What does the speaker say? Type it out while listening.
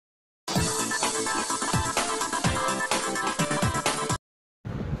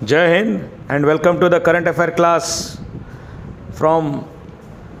Jai Hind and welcome to the current affair class from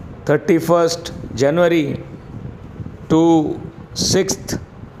 31st January to 6th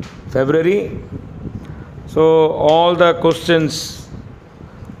February. So all the questions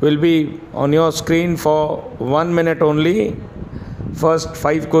will be on your screen for 1 minute only. First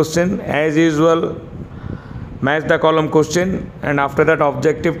 5 questions as usual, match the column question, and after that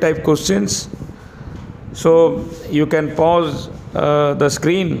objective type questions. So you can pause the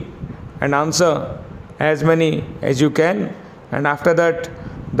screen and answer as many as you can, and after that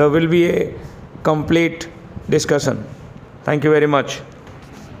there will be a complete discussion. Thank you very much.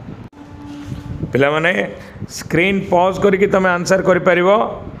 पिलामाने screen pause करिक तमे answer करि परिबो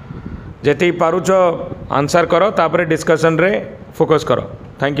जेति पारुछ answer करो तापरे discussion रे focus करो.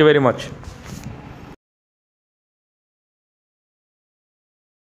 Thank you very much.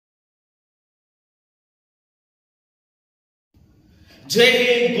 Jai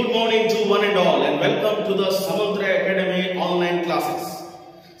Hind, good morning to one and all, and welcome to the Samudra Academy online classes.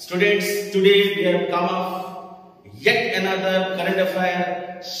 Students, today we have come up yet another current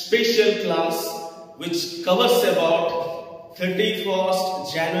affair special class which covers about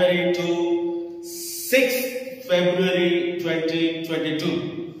 31st January to 6th February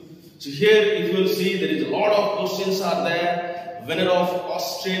 2022. So here if you will see there is a lot of questions are there. Winner of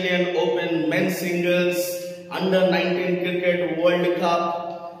Australian Open men's singles, under 19 cricket World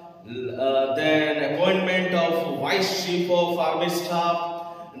Cup, then appointment of vice chief of army staff,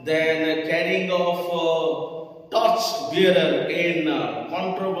 then carrying of torch bearer in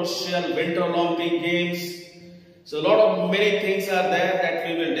controversial Winter Olympic Games. So a lot of many things are there that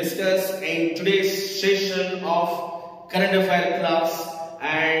we will discuss in today's session of current affair class.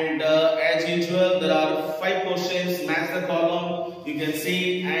 And as usual there are 5 questions, match the column you can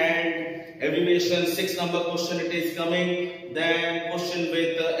see, and abbreviation 6 number question it is coming, then question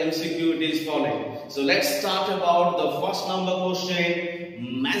with MCQ it is following. So let's start about the first number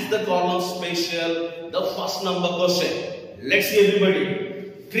question, match the column special, the first number question. Let's see everybody.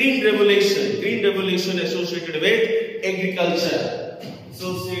 Green revolution associated with agriculture,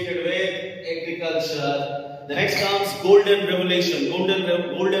 The next comes golden revolution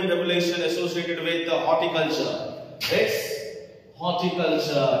associated with horticulture. Next,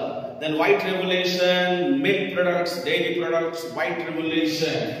 horticulture. Then white revolution, milk products, dairy products, white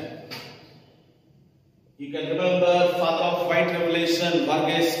revolution. You can remember father of white revolution,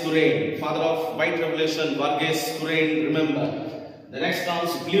 Varghese Kurian, remember. The next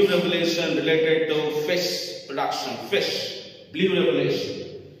comes blue revolution related to fish production, blue revolution.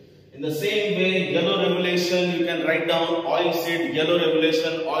 In the same way, yellow revolution, you can write down oil seed, yellow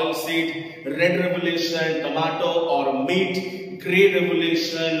revolution, oil seed, red revolution, tomato or meat, grey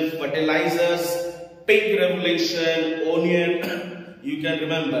revolution, fertilizers, pink revolution, onion, you can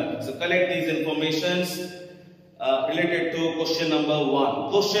remember. So collect these informations related to question number 1.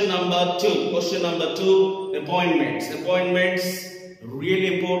 Question number 2, appointments,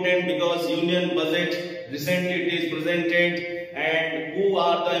 really important because union budget recently it is presented, and who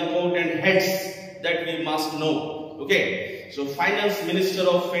are the important heads that we must know. Okay, so Finance Minister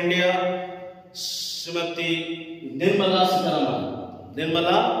of India, Srimati Nirmala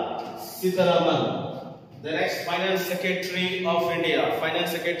Sitharaman. The next Finance Secretary of India,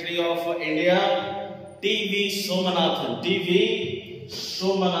 TV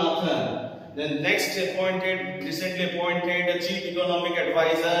Somanathan. Then next recently appointed Chief Economic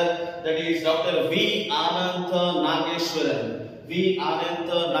Advisor, that is Dr. V. Anantha Nageshwaran.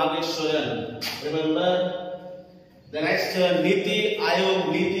 Remember? The next Niti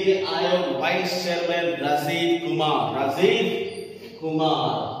Ayog Vice Chairman Rajiv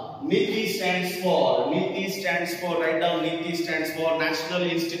Kumar. NITI stands for, write down, NITI stands for National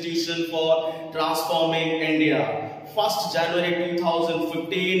Institution for Transforming India. 1st January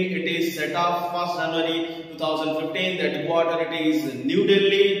 2015 it is set up. 1st January 2015, the headquarter it is New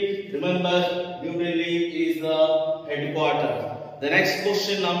Delhi. Remember, New Delhi is the headquarter. The next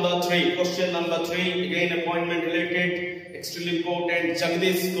question number 3, again appointment related, extremely important,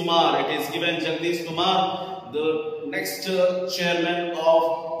 Jagdish Kumar. It is given Jagdish Kumar, the next chairman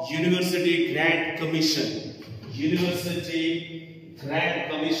of University Grant Commission. UGC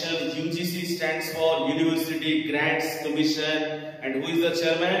stands for University Grants Commission, and who is the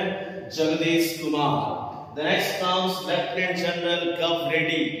chairman? Jagdish Kumar. The next comes Lieutenant General Gov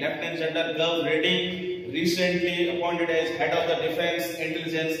Reddy, recently appointed as head of the Defence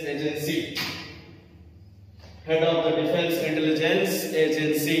Intelligence Agency.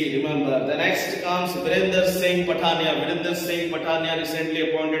 Remember. The next comes Virender Singh Pathania, recently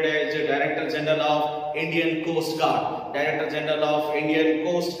appointed as Director General of Indian Coast Guard. Director General of Indian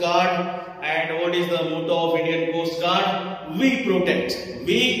Coast Guard. And what is the motto of Indian Coast Guard? We protect.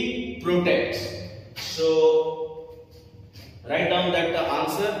 We protect. So write down that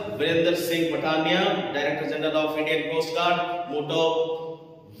answer. Virender Singh Patania, Director General of Indian Coast Guard. Motto: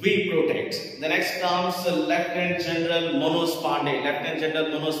 we protect. The next comes Lieutenant General Manoj Pandey. Lieutenant General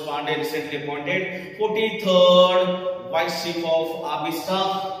Manoj Pandey recently appointed 43rd Vice Chief of Army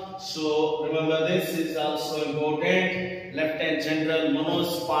Staff. So remember, this is also important. Lieutenant General Manoj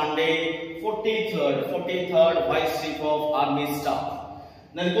Pandey, 43rd Vice Chief of Army Staff.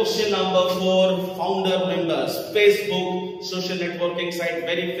 Then question number 4, founder members. Facebook social networking site,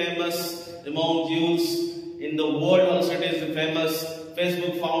 very famous among youths in the world. Also it is famous.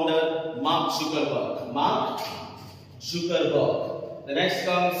 Facebook founder Mark Zuckerberg. Mark Zuckerberg. The next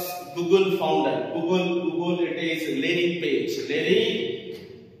comes Google founder. Google it is Larry Page. Larry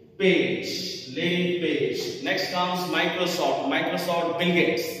Page. Next comes Microsoft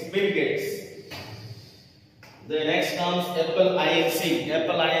Bill Gates. The next comes Apple Inc.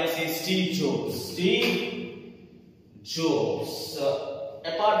 Steve Jobs.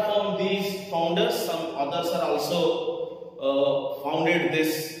 Apart from these founders, some others are also founded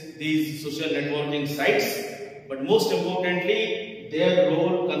these social networking sites. But most importantly, their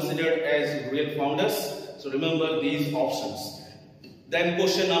role considered as real founders. So remember these options. Then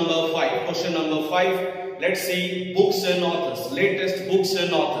question number 5. Let's see books and authors. Latest books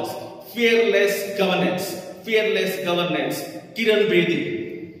and authors. Fearless Governance. Kiran Bedi.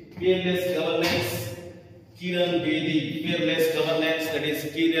 Fearless Governance. That is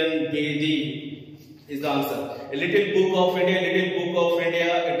Kiran Bedi is the answer. A Little Book of India. It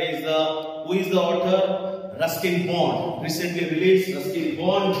is who is the author? Ruskin Bond. Recently released. Ruskin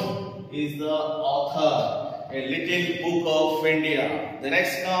Bond is the author. A Little Book of India. The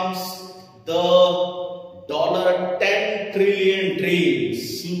next comes the $10 trillion dream.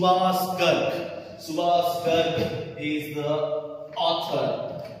 Subhas Garg is the author.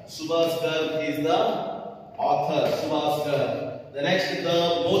 The next is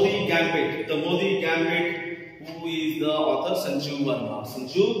the Modi Gambit. Who is the author? Sanju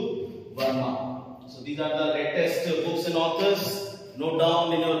Verma. So these are the latest books and authors. Note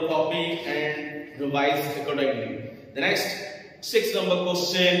down in your copy and revise accordingly. The next 6 number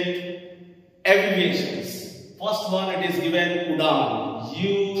question, abbreviations. First one, it is given UDAN.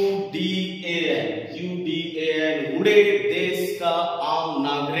 UDAN. Ude Desh Ka Aam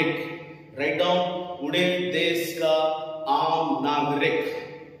Nagrik. Write down Ude Desh Ka Aam Nagrik.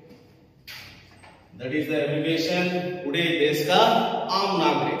 That is the abbreviation Ude Desh Ka Aam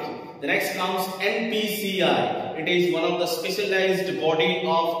Nagrik. The next comes NPCI. It is one of the specialized body of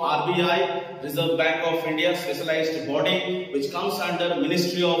RBI, Reserve Bank of India, specialized body which comes under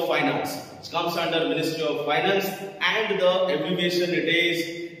Ministry of Finance. And the abbreviation it is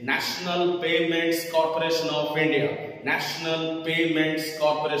National Payments Corporation of India.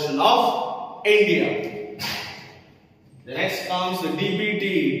 The next comes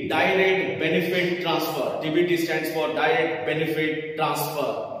DBT, Direct Benefit Transfer. DBT stands for Direct Benefit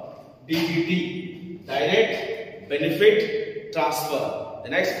Transfer. DBT, Direct Benefit Transfer. The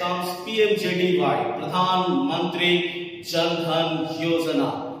next comes PMJDY, Pradhan Mantri Jan Dhan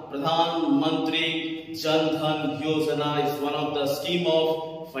Yojana is one of the scheme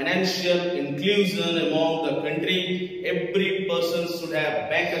of financial inclusion among the country. Every person should have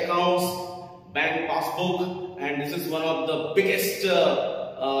bank accounts, bank passbook, and this is one of the biggest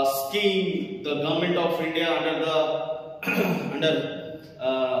scheme the government of India under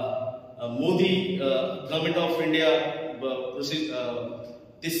Modi government of India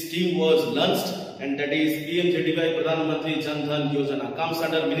this scheme was launched, and that is PMJDY, Pradhan Mantri Jan Dhan Yojana, comes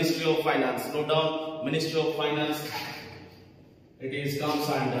under Ministry of Finance. Note down, Ministry of Finance. It comes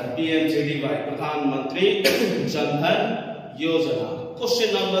under PMJDY, Pradhan Mantri Jan Dhan Yojana.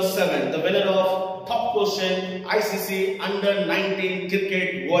 Question number 7. The winner of top question, ICC Under 19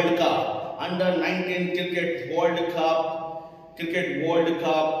 Cricket World Cup. Under 19 Cricket World Cup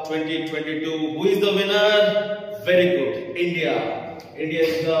 2022. Who is the winner? Very good. India. India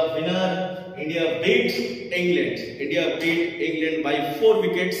is the winner. India beat England by 4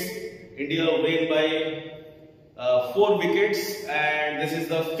 wickets. India win by 4 wickets, and this is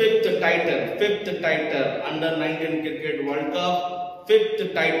the 5th title under 19 Cricket World Cup.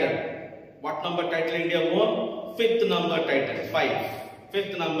 5th title. What number title India won? 5th number title.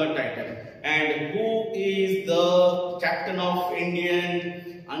 5th number title. And who is the captain of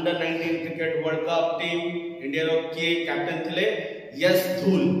Indian under 19 Cricket World Cup team? India ke captain thile? Yes,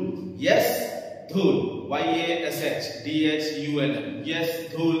 Dhul. YASH,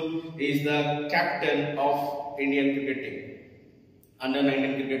 Yes Dhul is the captain of Indian cricket team. Under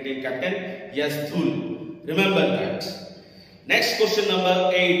 19 cricket team captain, Yes Dhul. Remember that. Next question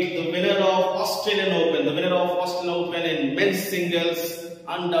number 8. The winner of Australian Open. The winner of Australian Open in men's singles.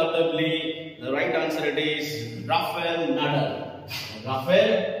 Undoubtedly, the right answer it is Rafael Nadal.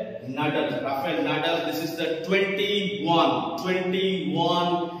 Rafael Nadal. This is the 21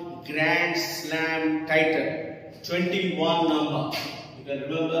 Grand Slam title. 21 number. You can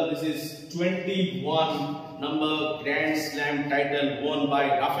remember this is 21 number Grand Slam title won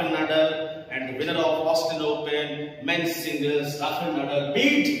by Rafael Nadal, and the winner of Australian Open men's singles, Rafael Nadal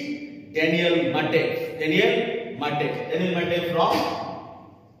beat Daniil Medvedev. Daniil Medvedev from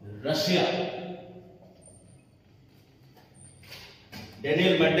Russia.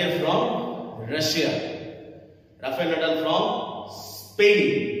 Daniil Medvedev from Russia. Rafael Nadal from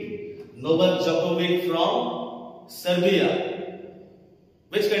Spain. Novak Djokovic from Serbia.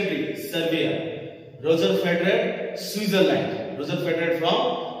 Which country? Serbia. Roger Federer, Switzerland. Roger Federer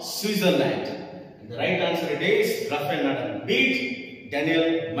from Switzerland. And the right answer it is Rafael Nadal beat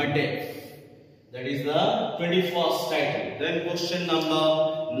Daniil Medvedev. That is the 21st title. Then question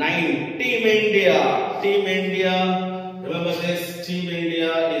number 9. Team India. Team India. Remember this. Team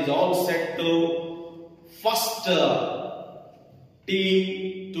India is all set to first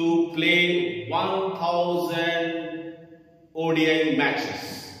team to play 1000 ODI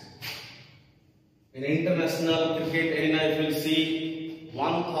matches. In international cricket arena, if you see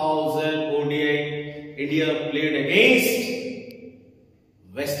 1000 ODI, India played against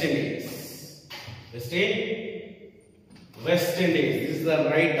West Indies. West Indies. This is the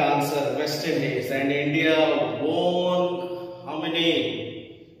right answer. West Indies. And India won how many?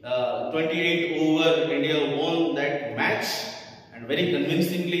 28 over. India won that match, and very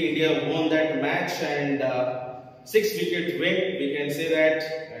convincingly India won that match, and 6-wicket win. We can say that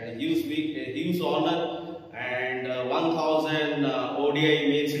huge honor, and 1000 ODI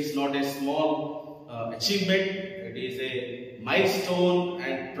means it's not a small achievement. It is a milestone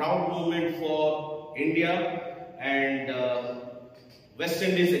and proud moment for India, and West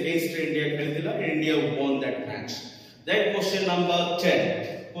Indies against India, India won that match. Then question number 10.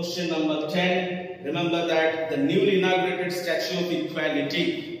 Question number 10. Remember that the newly inaugurated Statue of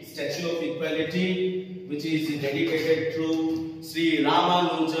Equality, which is dedicated to Sri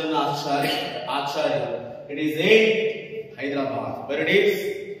Ramanujan Acharya. It is in Hyderabad. Where it is?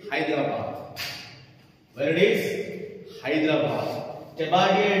 Hyderabad.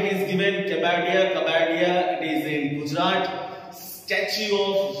 Kebadia, it is given. Kebadia, it is in Gujarat. Statue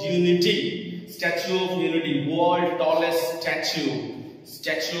of Unity, world tallest statue.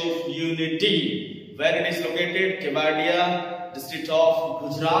 Statue of Unity. Where it is located? Kebadia, district of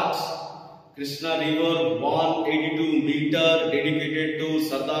Gujarat. Krishna River, 182 meter, dedicated to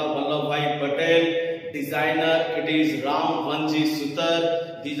Sardar Vallabhbhai Patel. Designer, it is Ram Vanji Sutar.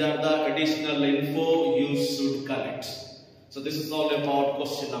 These are the additional info you should collect. So this is all about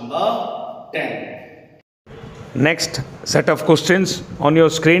question number 10. Next set of questions on your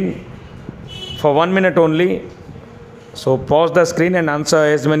screen for 1 minute only. So pause the screen and answer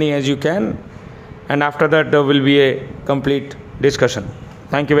as many as you can, and after that there will be a complete discussion.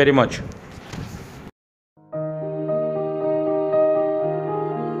 Thank you very much.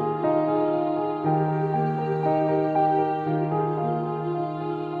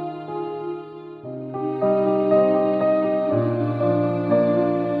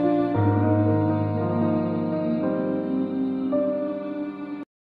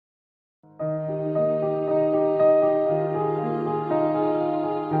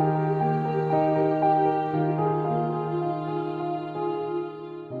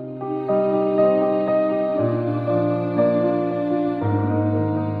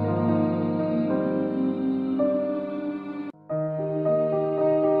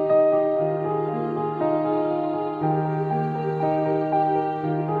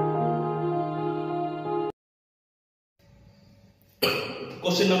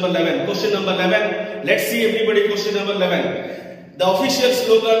 Question number 11. Let's see everybody. Question number 11. The official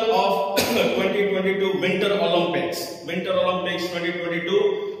slogan of 2022 Winter Olympics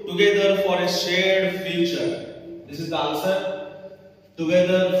 2022, together for a shared future. This is the answer.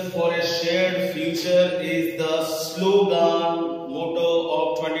 Together for a shared future is the slogan, motto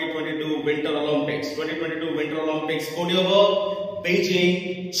of 2022 Winter Olympics. 2022 Winter Olympics, Korea,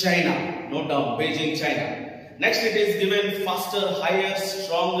 Beijing, China. Note down, Beijing, China. Next, it is given faster, higher,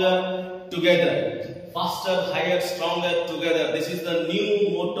 stronger together. Faster, higher, stronger together. This is the new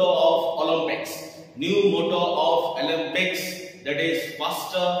motto of Olympics. that is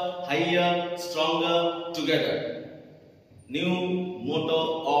faster, higher, stronger, together. New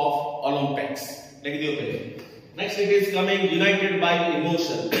motto of Olympics. Next it is coming, united by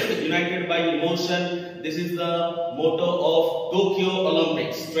emotion. United by emotion. This is the motto of Tokyo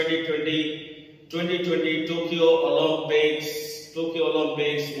Olympics 2020 Tokyo Olympics. Tokyo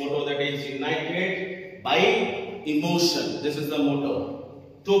Olympics motto, that is united by emotion. This is the motto.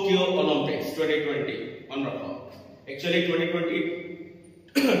 Tokyo Olympics 2020. Wonderful. Actually 2020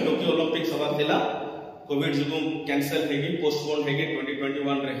 Tokyo Olympics हवा थिला, Covid जुगु cancel हेगी, postpone हेगी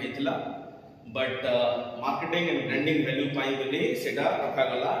 2021 रे हेतिला, but marketing and branding value pi बोली सेटा रखा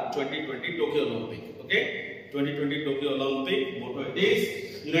गला 2020 Tokyo Olympic. Okay, 2020 Tokyo Olympic motto it is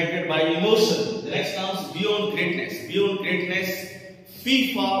united by emotion. The next comes beyond greatness. Beyond greatness,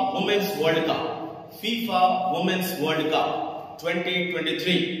 FIFA Women's World Cup. FIFA Women's World Cup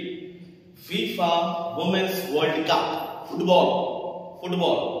 2023. FIFA Women's World Cup football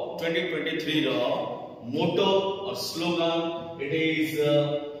 2023 ro motto or slogan, it is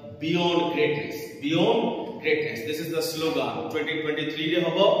beyond greatness. Beyond greatness, this is the slogan 2023 re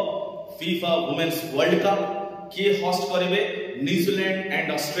hobo. FIFA Women's World Cup के host करेंगे New Zealand and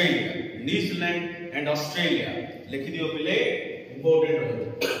Australia. New Zealand and Australia लिख दियो पहले, important रहेगा.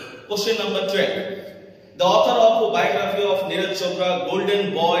 Question number 12. The author of a biography of Neeraj Chopra, Golden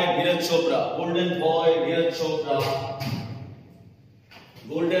Boy Neeraj Chopra. Golden Boy Neeraj Chopra.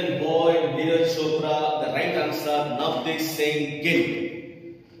 Golden Boy Neeraj Chopra. The right answer, Navdeep Singh Gill.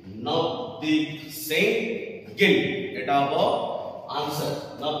 Navdeep Singh Gill. Eta ho answer.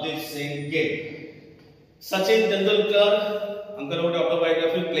 Navdeep Singh Gill. Sachin Tendulkar, अंकर गोटे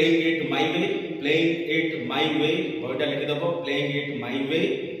autobiography Playing It My Way. Playing It My Way. बोइटा लिखि दबो. Playing It My Way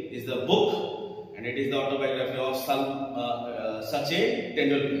is the book. And it is the autobiography of Sachin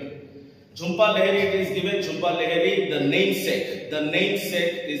Tendulkar. Jhumpa Lahiri, it is given Jhumpa Lahiri, The Namesake. The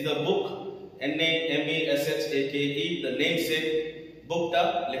Namesake is the book. Nameshake. The Namesake book ta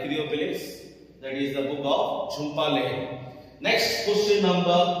likh diyo please. That is the book of Jhumpa Lahiri. Next, question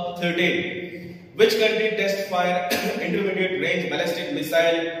number 13. Which country test fire intermediate range ballistic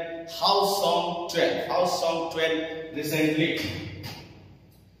missile Hwasong 12 recently?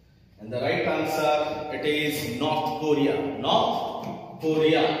 And the right answer, it is North Korea. North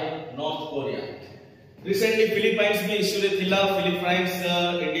Korea. Recently Philippines भी issue रे थिला. Philippines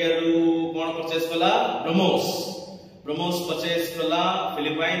India रू कौन purchase कला? BrahMos purchase कला.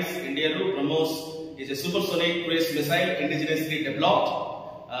 Philippines India रू. BrahMos is a supersonic cruise missile indigenously developed.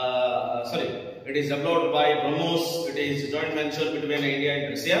 It is developed by BrahMos. It is joint venture between India and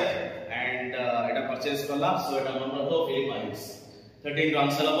Russia, and it a purchase kala. So it a number of Philippines. 13 to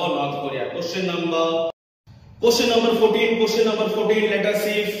answer about North Korea. Question number 14. Let us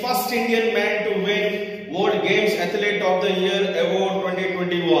see. First Indian man to win World Games Athlete of the Year Award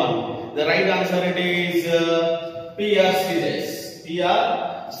 2021. The right answer, it is PR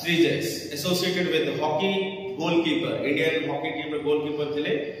Sridhar, associated with hockey goalkeeper. Indian hockey team goalkeeper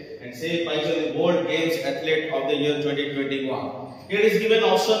thile, and say paisa the World Games Athlete of the Year 2021. Here is given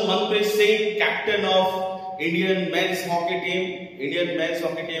option: Manpreet Singh, captain of Indian men's hockey team.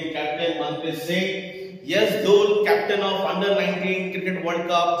 Captain Manpreet Singh. Yes Dhol, captain of under-19 cricket World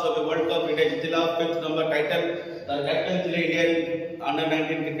Cup. So the World Cup India jitila 5th number title. The captain thile Indian under-19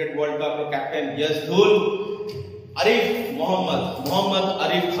 cricket World Cup captain. Yes Dhol. Mohammad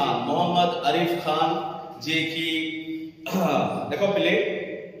Arif Khan जे की देखो पहले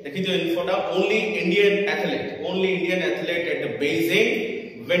देखी जो इन्फोटा only Indian athlete at the Beijing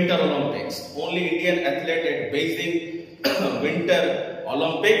Winter Olympics. Only Indian athlete at Beijing Winter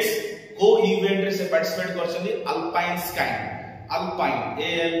Olympics को event से participate करछन्ती Alpine Skiing. Alpine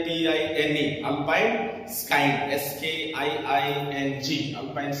Alpine Skiing SKIING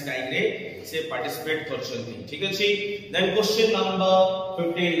Alpine Skiing रे से participate करछन्ती. ठीक अछि. Then question number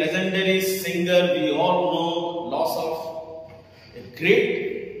 15. Legendary singer, we all know loss of a great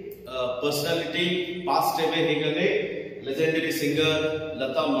personality, passed away he gale. Legendary singer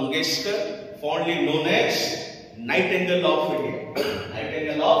Lata Mangeshkar, fondly known as Nightingale of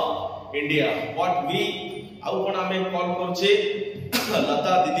India. What we आउ कोन हमें call करछे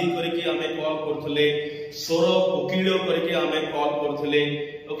लता दीदी करके हमें call करथले, Saurabh कोकिलो करके हमें call करथले.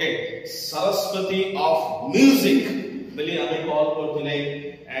 Okay, Saraswati of music बली हमें call करथले,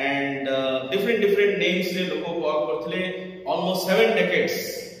 and different names रे लोको कॉल करथले. ऑलमोस्ट 7 decades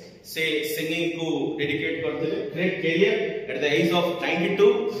से सिंगिंग को dedicate करथले. Great career. At the age of 92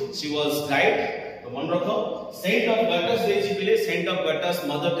 she was died. तो मन रखो, सेंट ऑफ गटस देची पले Saint of guts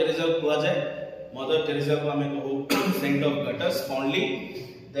mother Teresa को हुआ जाए. मदर टेरेसा को हमें कहू Saint of guts fondly.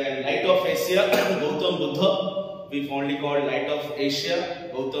 Then light of Asia Gautam Buddha, we fondly call Light of Asia,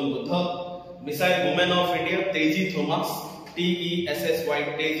 Gautam Buddha. Missile Woman of India, Teji Thomas, TESSY,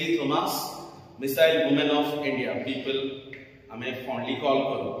 Teji Thomas. Missile Woman of India, people हमें fondly call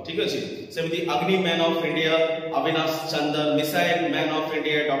करो, ठीक है जी. सेमिति अग्नि man of India Avinash Chandra, missile man of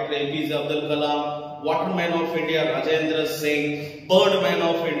India doctor APJ Abdul Kalam, water man of India Rajendra Singh, bird man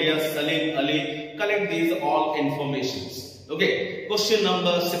of India Salim Ali. Collect these all informations. Okay, question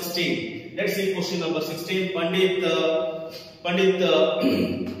number 16. Let's see question number 16. Pandit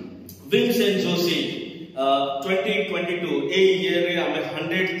Vincent Joshi 2022 A year रे हमें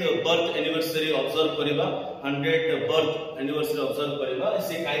 100th birth anniversary observe करिबा. 100th birth anniversary observe करिबा.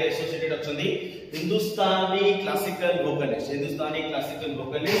 इसे काय associated अछंदी हिंदुस्तानी classical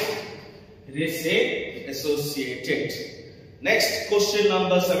vocalist रे से associated. Next question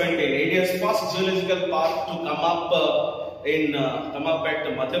number 17. India's first geological park to come up at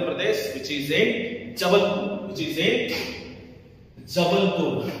Madhya Pradesh, which is in Jabalpur.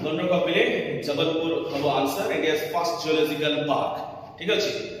 दोनों का पहले जबलपुर हबो answer. India's first geological park. ठीक है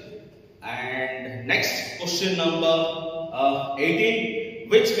जी. And next question number 18.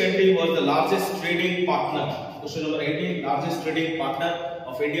 Which country was the largest trading partner? Question number 18. Largest trading partner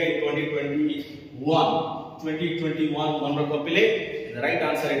of India in 2021. 2021 दोनों का पहले. The right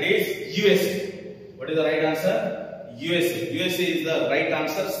answer it is USA. What is the right answer? USA. USA is the right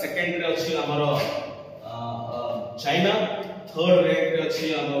answer. Second रे अछि हमरो China. Third rank रे अछि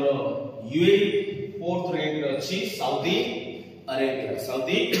हमरो UAE. Fourth rank रे अछि Saudi Arabia.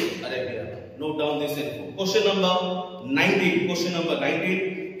 Note down this info. Question number 19.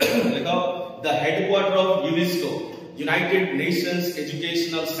 लिखाओ. The headquarter of UNESCO, United Nations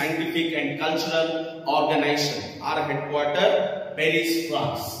Educational, Scientific and Cultural Organization. Our headquarter Paris,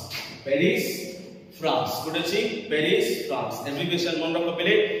 France. Good अछि. Paris, France. Abbreviation मन रखो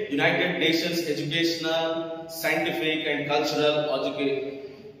पहले. United Nations Educational, Scientific and Cultural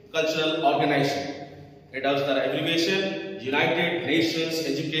Organization. It has the abbreviation United Nations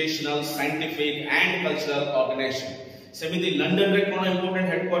Educational, Scientific and Cultural Organization. सेमिति London रे कोन important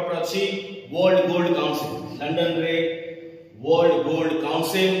headquarter अछि world gold council. London रे world gold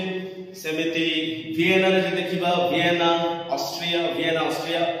council. सेमिति Vienna रे जे देखिबा Vienna Austria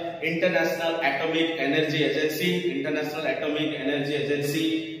international atomic energy agency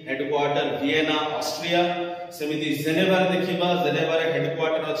headquarter Vienna Austria. सेमिति Geneva रे देखिबा Geneva रे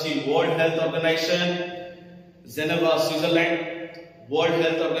headquarter अछि world health organisation Geneva Switzerland. World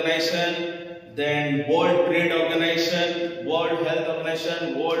health organisation, then World Trade Organization, World Health Organization,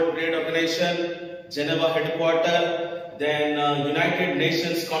 World Trade Organization, Geneva headquarter. Then United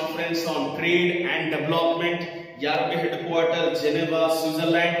Nations Conference on Trade and Development, YARP headquarter Geneva,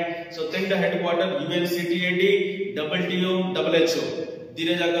 Switzerland. So think the headquarter UNCTAD, WTO, WHO. तीन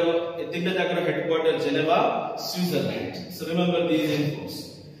जगह headquarter Geneva, Switzerland. So remember these infos.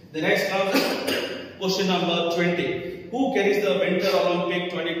 The next question number 20. Who carries the Winter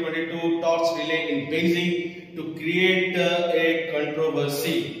Olympic 2022 torch relay in Beijing to create a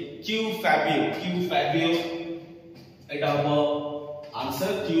controversy? Q Fabio. It our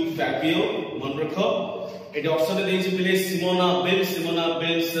answer Q Fabio. मन रखो. It also the place Simona Biles,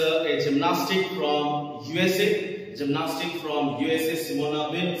 a gymnastic from USA. Simona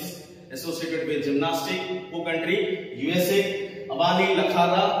Biles associated with gymnastic. Who country? USA. Avani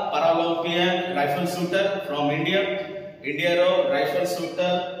Lakhara, Paralympian rifle shooter from India. India rifle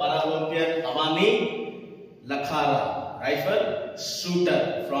shooter Paralympian Avani Lakhara, rifle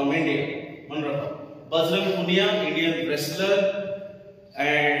shooter from India. Bajrang Punia, Indian wrestler,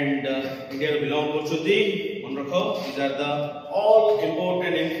 and India belong to the Monroko. These are the all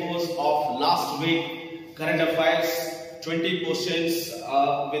important infos of last week current affairs. 20 questions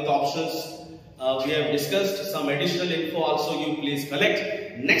with options. We have discussed some additional info also. You please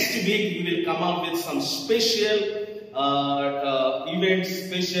collect. Next week we will come up with some special events,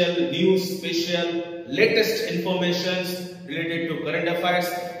 special news, special latest informations related to current affairs.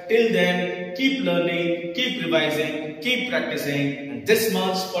 Till then, keep learning, keep revising, keep practicing, and this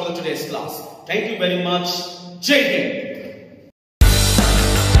much for the today's class. Thank you very much. Jai Hind.